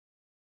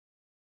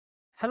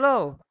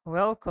Hello,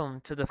 welcome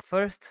to the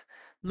first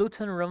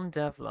Luton Roam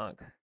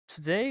Devlog.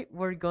 Today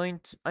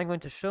I'm going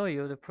to show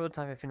you the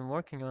prototype I've been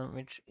working on,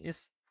 which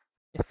is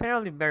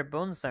fairly bare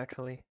bones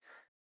actually,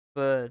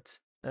 but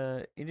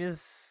it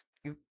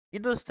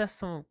does test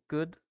some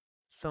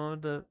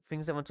of the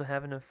things I want to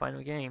have in the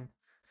final game.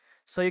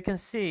 So you can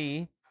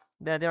see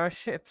that there are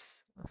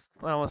ships.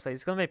 Well, I will say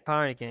it's gonna be a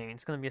party game.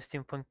 It's gonna be a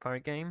steampunk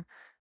party game,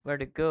 where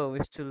the goal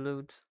is to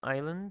loot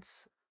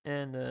islands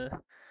and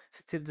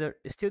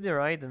steal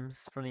their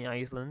items from the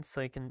islands, so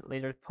you can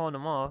later pawn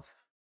them off.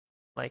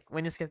 Like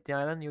when you skip the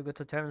island, you go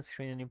to turn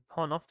screen and you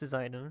pawn off these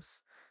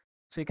items,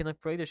 so you can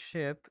upgrade the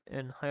ship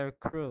and hire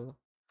crew.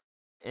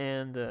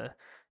 And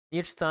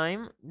each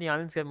time the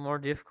islands get more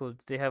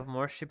difficult. They have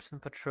more ships in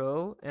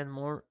patrol and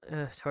more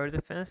turret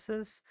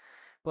defenses,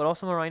 but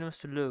also more items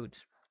to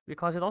loot.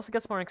 Because it also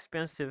gets more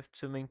expensive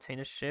to maintain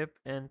a ship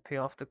and pay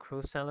off the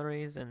crew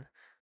salaries and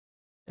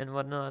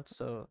whatnot.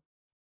 So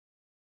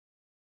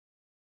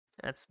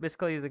that's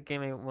basically the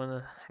game I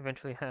wanna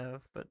eventually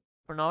have. But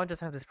for now, I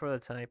just have this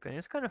prototype, and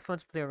it's kind of fun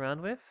to play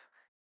around with.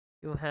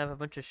 You have a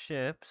bunch of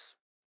ships,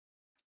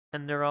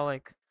 and they're all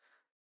like,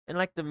 and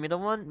like the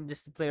middle one, this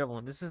is the player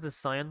one. This is the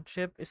Cyan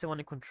ship. It's the one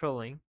you're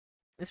controlling.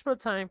 This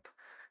prototype,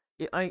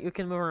 you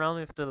can move around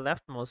with the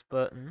leftmost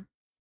button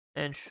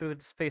and shoot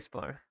the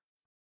spacebar.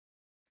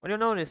 What you'll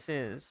notice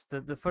is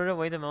that the further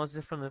away the mouse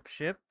is from the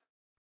ship,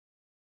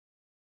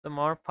 the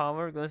more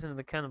power goes into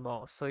the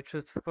cannonball, so it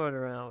shoots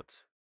further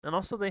out. And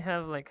also they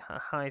have like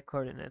high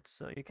coordinates,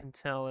 so you can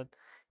tell that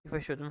if I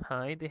shoot them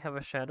high, they have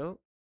a shadow.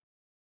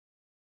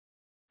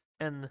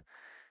 And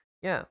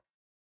yeah,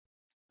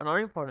 another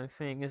important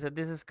thing is that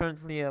this is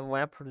currently a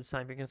web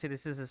prototype. You can see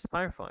this is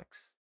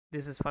Firefox.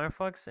 This is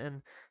Firefox,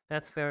 and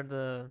that's where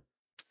the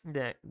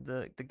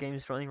game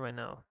is running right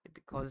now.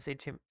 It causes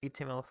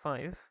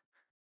HTML5.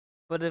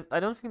 But I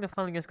don't think the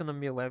final game is gonna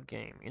be a web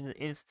game.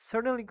 It's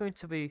certainly going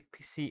to be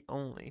PC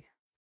only,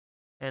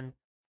 and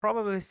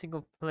probably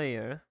single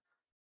player,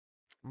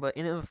 but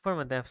in a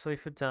format depth. So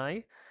if you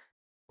die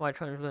while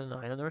trying to learn an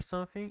island or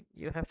something,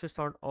 you have to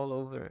start all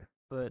over.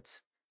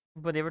 But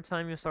every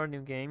time you start a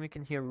new game, you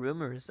can hear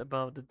rumors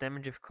about the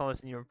damage you've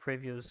caused in your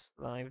previous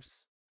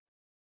lives.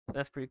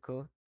 That's pretty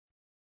cool.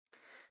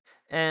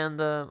 And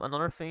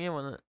another thing I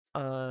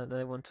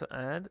want to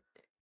add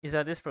is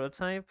that this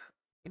prototype,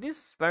 it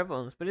is bare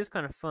bones, but it's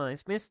kind of fun.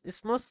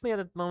 It's mostly at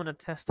the moment a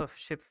test of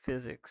ship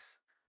physics.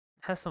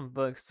 It has some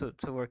bugs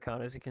to work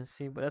out, as you can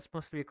see, but that's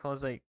mostly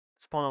because I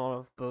spawn a lot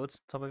of boats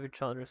on top of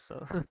each other,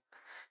 so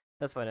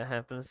that's why that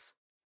happens.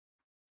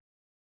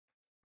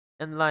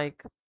 And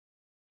like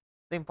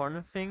the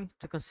important thing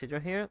to consider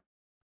here,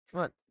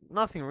 well,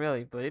 nothing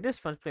really, but it is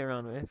fun to play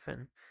around with,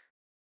 and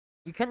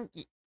you can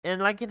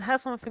and like it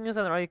has some things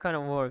that already kind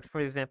of work. For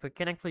example,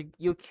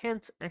 you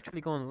can't actually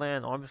go on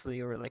land. Obviously,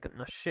 you're like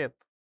in a ship,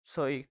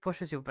 so it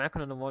pushes you back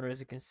under the water, as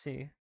you can see,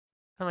 kind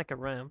of like a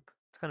ramp.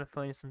 It's kind of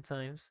funny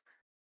sometimes.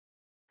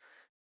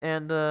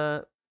 And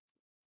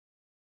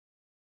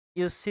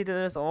you see that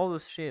there's all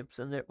those ships,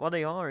 and what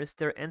they are is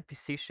they're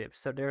NPC ships,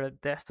 so they're a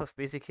desktop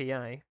basic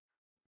AI.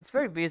 It's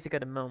very basic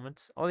at the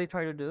moment. All they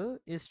try to do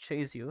is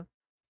chase you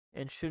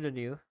and shoot at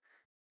you,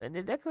 and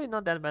they're definitely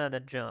not that bad at their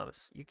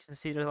jobs. You can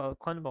see there's a lot of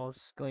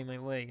cannonballs going my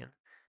way,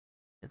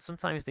 and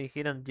sometimes they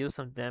hit and deal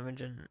some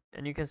damage, and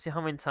you can see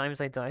how many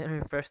times I die and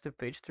refresh the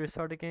page to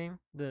restart the game,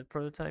 the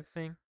prototype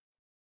thing.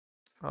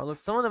 Oh look,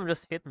 some of them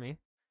just hit me,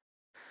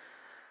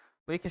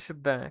 but you can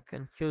shoot back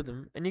and kill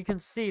them, and you can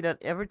see that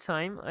every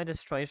time I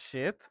destroy a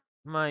ship,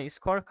 my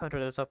score counter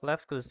at the top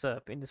left goes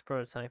up in this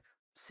prototype.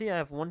 See, I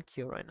have 1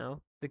 kill right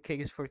now. The K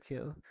is for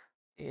kill.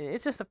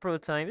 It's just a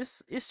prototype.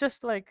 It's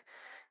just like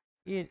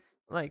it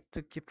like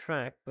to keep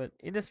track, but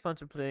it is fun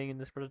to play in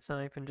this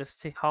prototype and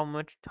just see how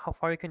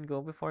far you can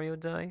go before you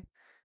die.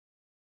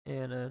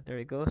 And there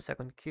you go,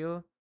 second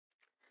kill.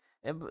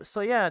 So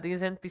yeah,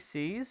 these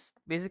NPCs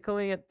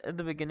basically at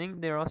the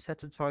beginning they're all set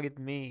to target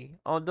me.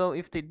 Although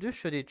if they do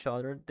shoot each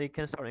other, they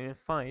can start in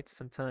fights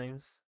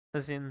sometimes.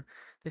 As in,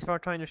 they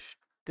start trying to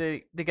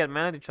they get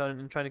mad at each other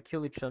and try to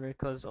kill each other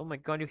because oh my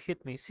god, you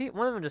hit me. See,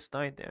 one of them just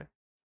died there.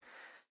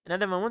 And at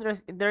the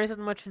moment, there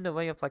isn't much in the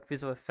way of like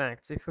visual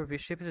effects. If your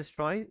ship is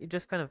destroyed, it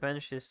just kind of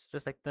vanishes,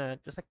 just like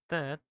that, just like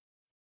that.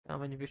 How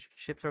many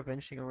ships are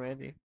vanishing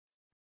already?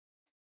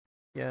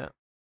 Yeah.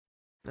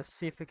 Let's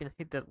see if we can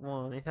hit that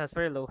one. It has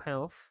very low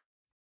health.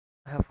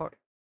 I have four.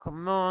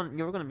 Come on,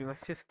 you're gonna be my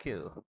fifth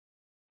kill.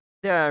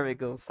 There we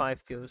go,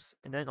 5 kills,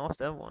 and then lost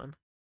that one.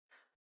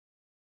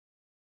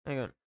 Hang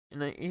on,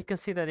 and then you can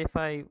see that if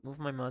I move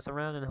my mouse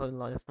around and hold the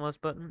left mouse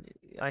button,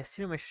 I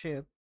steer my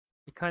ship.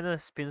 It kind of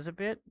spins a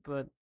bit,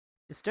 but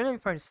it's generally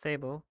fairly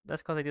stable.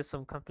 That's because I did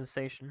some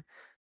compensation,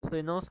 so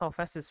it knows how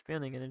fast it's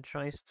spinning, and it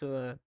tries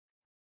to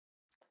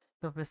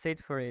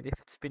compensate for it if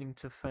it's spinning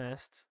too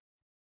fast.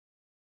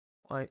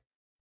 Like,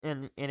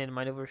 and it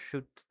might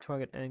overshoot the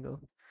target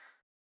angle.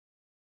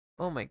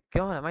 Oh my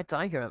god, I might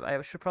die here.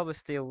 I should probably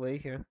stay away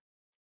here.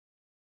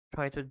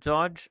 Try to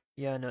dodge.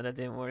 Yeah, no, that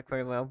didn't work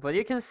very well. But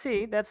you can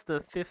see that's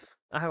the fifth.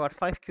 I got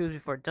 5 kills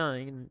before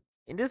dying.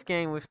 In this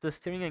game, with the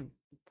steering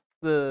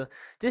the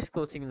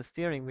difficulty in the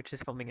steering, which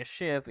is filming a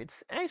ship,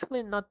 it's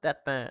actually not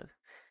that bad.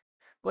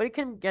 But it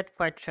can get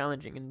quite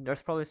challenging, and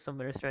there's probably some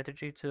better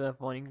strategy to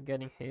avoiding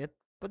getting hit.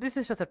 But this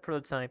is just a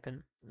prototype,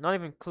 and not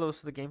even close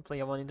to the gameplay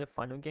I want in the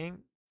final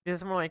game. This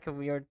is more like a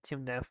weird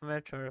team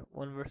deathmatch or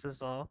one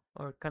versus all,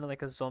 or kind of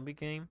like a zombie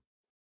game.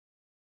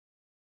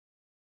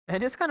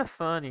 And it's kind of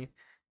funny.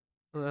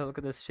 Look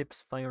at the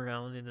ships flying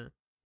around in the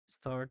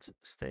start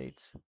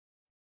state.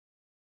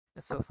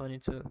 It's so funny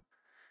too.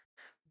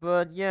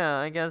 But yeah,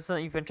 I guess I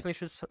eventually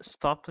should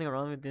stop playing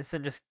around with this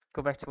and just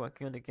go back to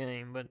working on the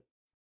game. But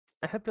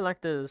I hope you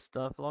like the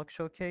stuff log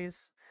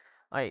showcase.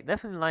 I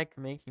definitely like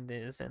making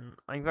this, and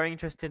I'm very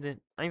interested in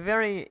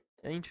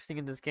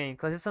this game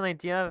because it's an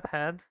idea I've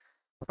had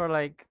for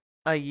like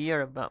a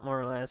year, about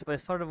more or less. But I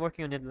started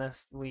working on it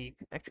last week.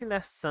 Actually,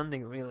 last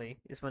Sunday really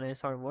is when I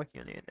started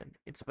working on it, and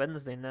it's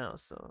Wednesday now.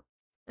 So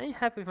I'm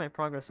happy with my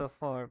progress so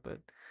far, but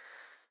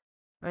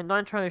I'm not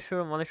entirely sure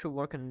on what I should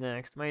work on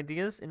next. My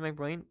ideas in my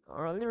brain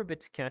are a little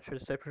bit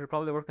scattered, so I should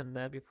probably work on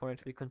that before I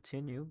actually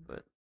continue.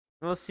 But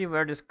we'll see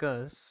where this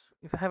goes.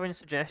 If you have any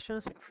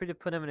suggestions, feel free to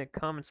put them in the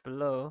comments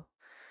below.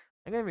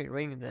 I'm gonna be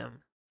reading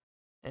them,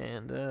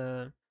 and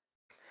I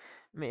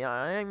mean,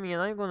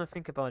 I'm gonna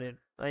think about it.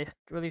 I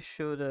really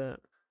should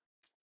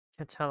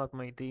catalog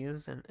my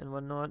ideas and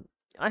whatnot.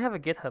 I have a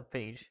GitHub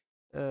page.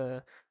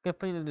 I'm gonna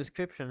put it in the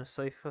description.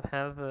 So if you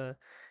have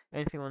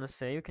anything you want to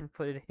say, you can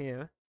put it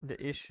here. The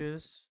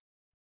issues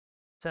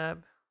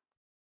tab.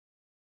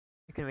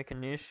 You can make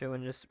an issue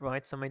and just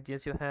write some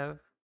ideas you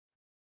have.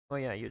 Oh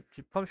yeah, you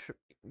probably should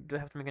do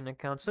have to make an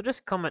account. So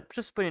just comment,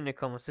 just put it in the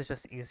comments. It's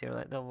just easier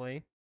like that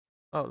way.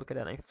 Oh, look at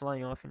that! I'm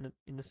flying off in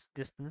this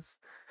distance.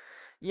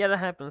 Yeah, that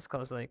happens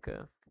cause like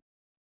I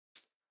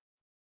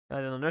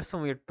don't know. There's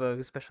some weird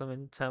bugs, especially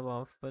when you tab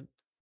off. But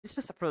it's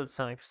just a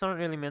prototype. It's not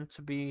really meant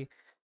to be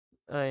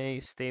a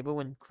stable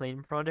and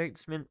clean project.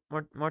 It's meant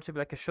more to be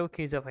like a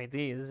showcase of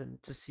ideas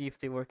and to see if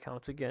they work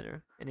out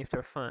together and if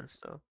they're fun.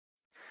 So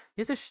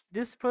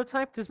this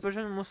prototype, this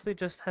version mostly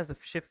just has the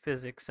ship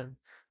physics and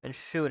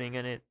shooting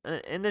in it,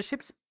 and the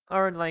ships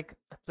are like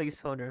a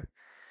placeholder.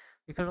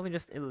 You can really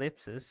just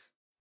ellipses.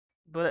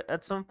 But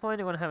at some point,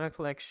 you're gonna have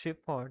actual like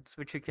ship parts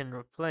which you can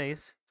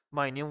replace,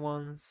 buy new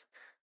ones,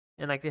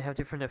 and like they have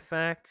different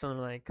effects on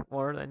like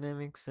water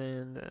dynamics,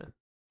 and it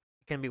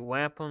can be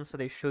weapons, so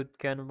they shoot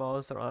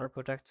cannonballs or other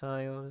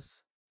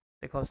projectiles.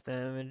 They cause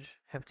damage,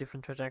 have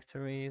different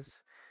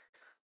trajectories,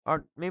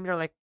 or maybe they're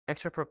like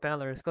extra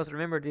propellers. Because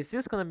remember, this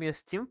is gonna be a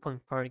steampunk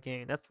party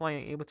game. That's why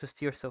I'm able to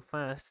steer so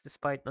fast,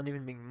 despite not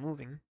even being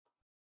moving.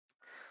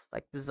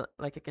 Like this,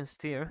 like I can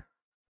steer.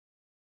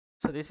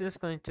 So this is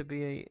going to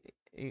be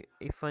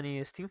a funny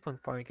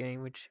steampunk party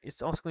game, which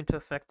is also going to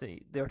affect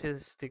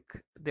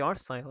the art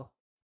style,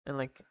 and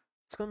like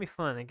it's gonna be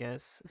fun, I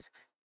guess,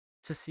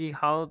 to see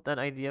how that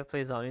idea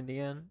plays out in the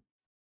end.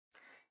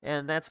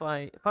 And that's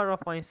why part of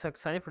why I'm so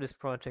excited for this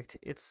project.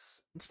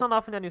 It's not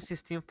often that you see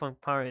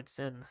steampunk pirates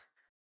and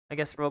I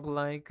guess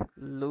roguelike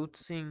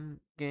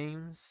looting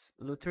games,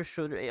 looter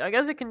shooter. I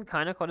guess you can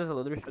kind of call this a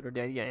looter shooter.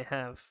 The idea I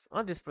have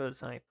on this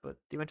prototype, but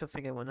the eventual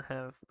thing I want to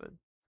have. But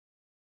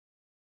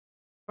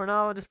for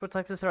now, this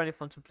prototype is already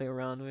fun to play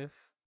around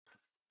with.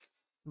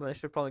 But I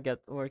should probably get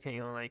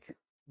working on like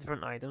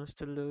different items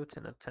to loot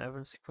and a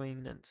tavern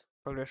screen and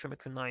progression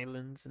between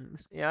islands. And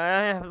yeah,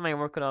 I have my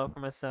work cut out for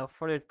myself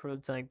for the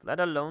prototype, let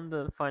alone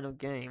the final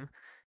game,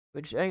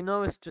 which I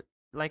know is just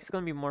like it's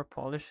gonna be more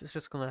polished. It's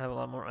just gonna have a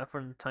lot more effort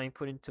and time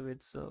put into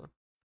it. So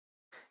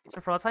if the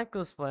prototype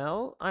goes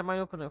well, I might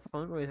open a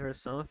fundraiser or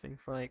something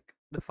for like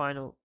the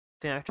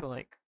actual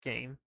like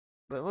game.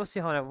 But we'll see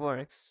how that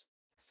works.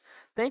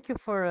 Thank you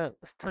for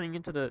tuning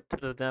into the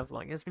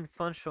devlog. It's been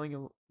fun showing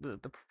you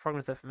the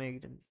progress I've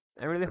made, and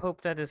I really hope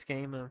that this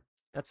game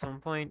at some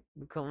point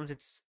becomes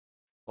its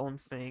own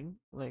thing.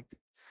 Like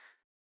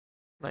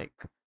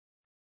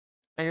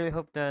I really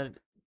hope that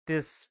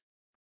this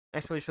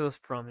actually shows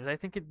promise. I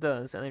think it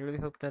does, and I really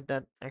hope that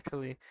that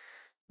actually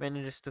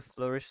manages to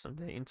flourish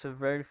someday into a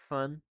very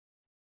fun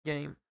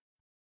game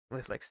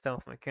with like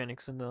stealth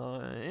mechanics and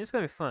all. It's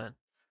gonna be fun.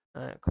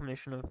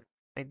 Combination of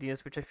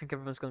ideas which I think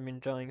everyone's gonna be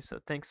enjoying. So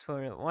thanks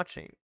for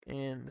watching,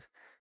 and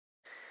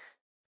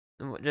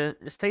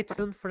stay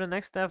tuned for the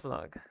next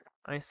devlog.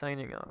 I'm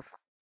signing off.